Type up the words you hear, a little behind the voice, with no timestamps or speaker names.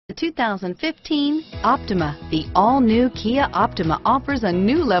The 2015 Optima. The all-new Kia Optima offers a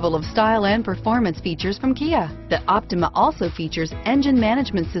new level of style and performance features from Kia. The Optima also features engine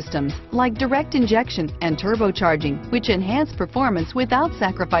management systems like direct injection and turbocharging, which enhance performance without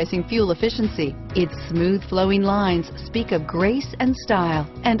sacrificing fuel efficiency. Its smooth flowing lines speak of grace and style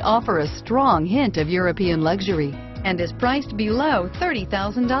and offer a strong hint of European luxury, and is priced below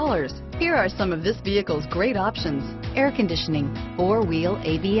 $30,000. Here are some of this vehicle's great options: air conditioning, four-wheel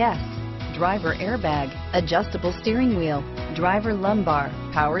ABS, driver airbag, adjustable steering wheel, driver lumbar,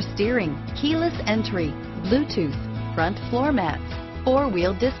 power steering, keyless entry, Bluetooth, front floor mats,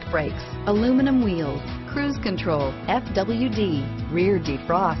 four-wheel disc brakes, aluminum wheels, cruise control, FWD, rear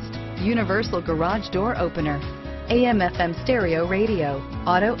defrost, universal garage door opener, AM/FM stereo radio,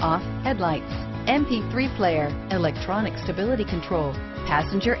 auto-off headlights, MP3 player, electronic stability control,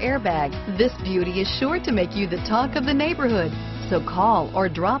 passenger airbag. This beauty is sure to make you the talk of the neighborhood. So call or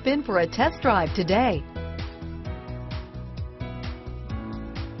drop in for a test drive today.